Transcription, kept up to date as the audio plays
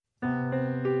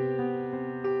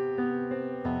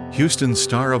Houston's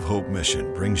Star of Hope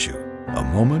mission brings you a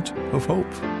moment of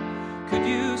hope. Could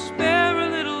you spare a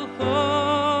little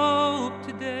hope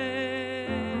today?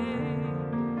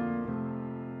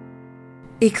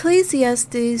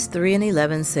 Ecclesiastes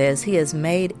 3:11 says, He has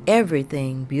made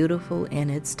everything beautiful in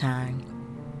its time.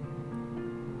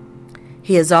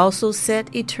 He has also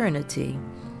set eternity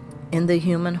in the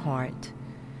human heart,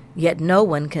 yet no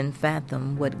one can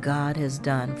fathom what God has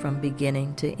done from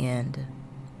beginning to end.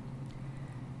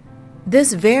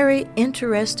 This very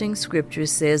interesting scripture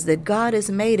says that God has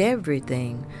made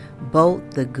everything,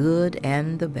 both the good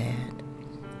and the bad,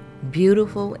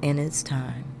 beautiful in its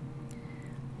time.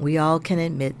 We all can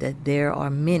admit that there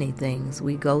are many things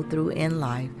we go through in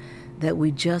life that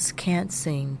we just can't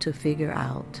seem to figure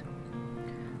out.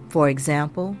 For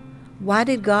example, why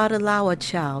did God allow a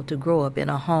child to grow up in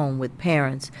a home with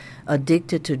parents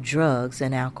addicted to drugs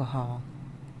and alcohol?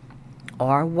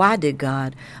 Or why did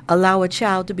God allow a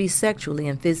child to be sexually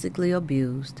and physically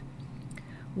abused?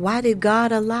 Why did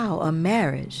God allow a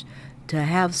marriage to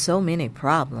have so many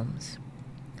problems?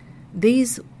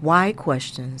 These why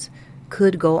questions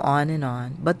could go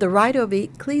on, but the writer of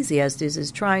Ecclesiastes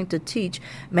is trying to teach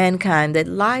mankind that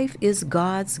life is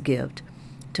God's gift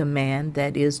to man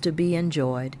that is to be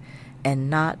enjoyed, and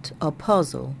not a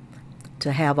puzzle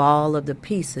to have all of the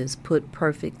pieces put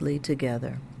perfectly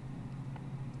together.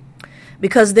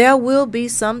 Because there will be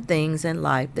some things in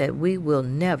life that we will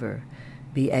never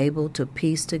be able to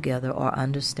piece together or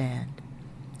understand.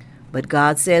 But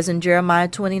God says in Jeremiah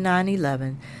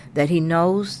 29:11 that He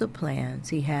knows the plans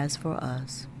He has for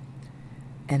us,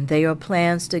 and they are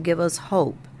plans to give us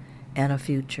hope and a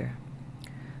future.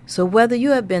 So whether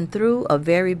you have been through a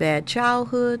very bad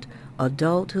childhood,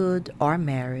 adulthood, or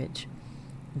marriage,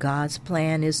 God's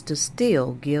plan is to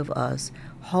still give us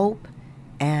hope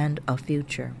and a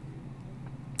future.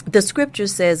 The scripture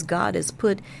says God has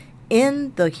put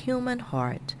in the human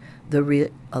heart the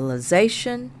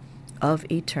realization of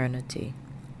eternity.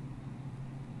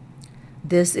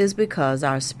 This is because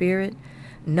our spirit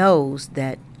knows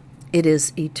that it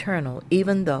is eternal,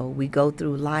 even though we go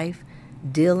through life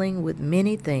dealing with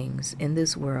many things in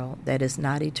this world that is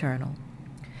not eternal.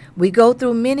 We go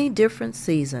through many different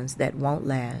seasons that won't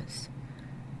last.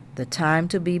 The time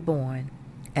to be born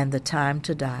and the time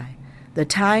to die. The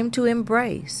time to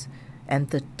embrace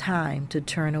and the time to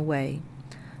turn away.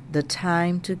 The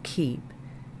time to keep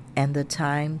and the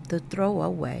time to throw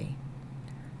away.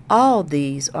 All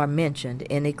these are mentioned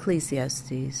in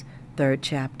Ecclesiastes 3rd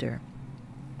chapter.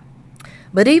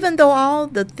 But even though all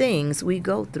the things we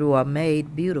go through are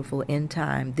made beautiful in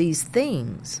time, these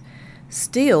things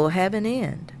still have an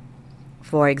end.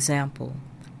 For example,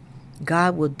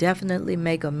 God will definitely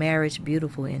make a marriage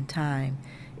beautiful in time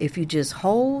if you just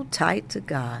hold tight to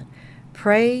God,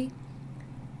 pray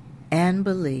and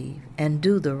believe, and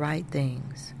do the right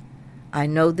things. I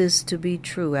know this to be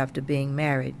true after being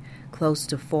married close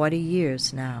to 40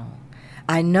 years now.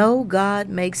 I know God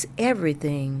makes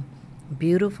everything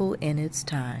beautiful in its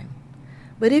time.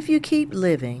 But if you keep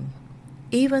living,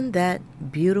 even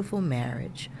that beautiful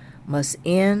marriage must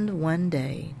end one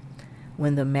day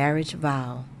when the marriage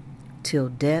vow, till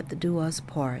death do us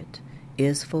part,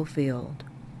 is fulfilled.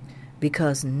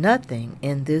 Because nothing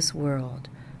in this world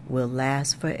will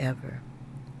last forever.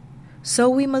 So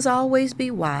we must always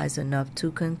be wise enough to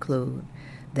conclude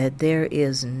that there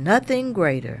is nothing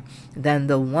greater than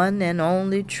the one and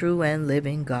only true and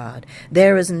living God.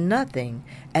 There is nothing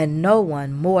and no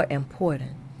one more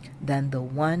important than the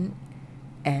one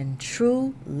and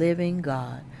true living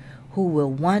God who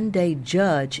will one day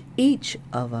judge each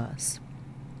of us.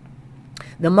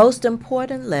 The most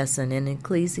important lesson in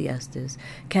Ecclesiastes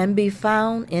can be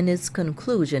found in its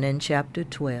conclusion in chapter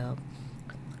 12,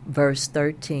 verse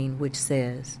 13, which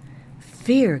says,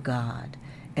 "Fear God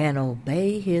and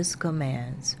obey His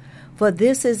commands, for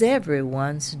this is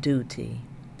everyone's duty."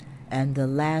 And the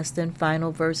last and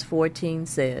final verse 14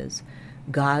 says,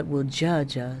 God will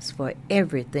judge us for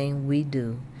everything we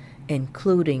do,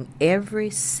 including every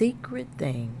secret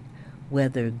thing,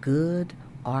 whether good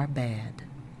or bad.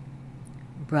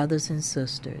 Brothers and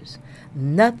sisters,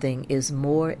 nothing is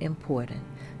more important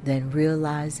than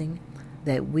realizing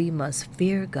that we must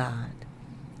fear God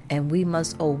and we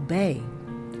must obey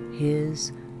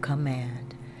His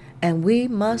command. And we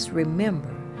must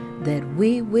remember that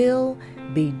we will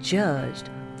be judged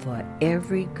for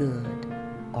every good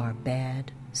or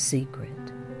bad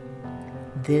secret.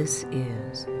 This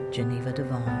is Geneva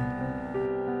Devon.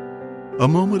 A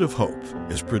Moment of Hope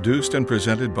is produced and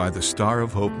presented by the Star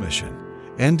of Hope Mission,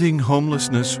 ending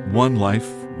homelessness one life,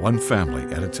 one family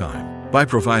at a time, by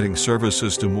providing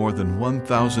services to more than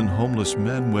 1,000 homeless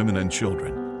men, women, and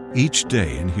children. each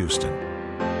day in Houston.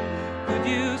 Could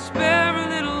you spare a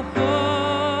little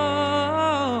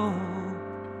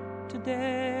hope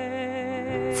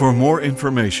today? For more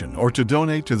information or to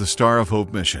donate to the Star of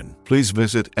Hope mission, please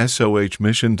visit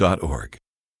sohmission.org.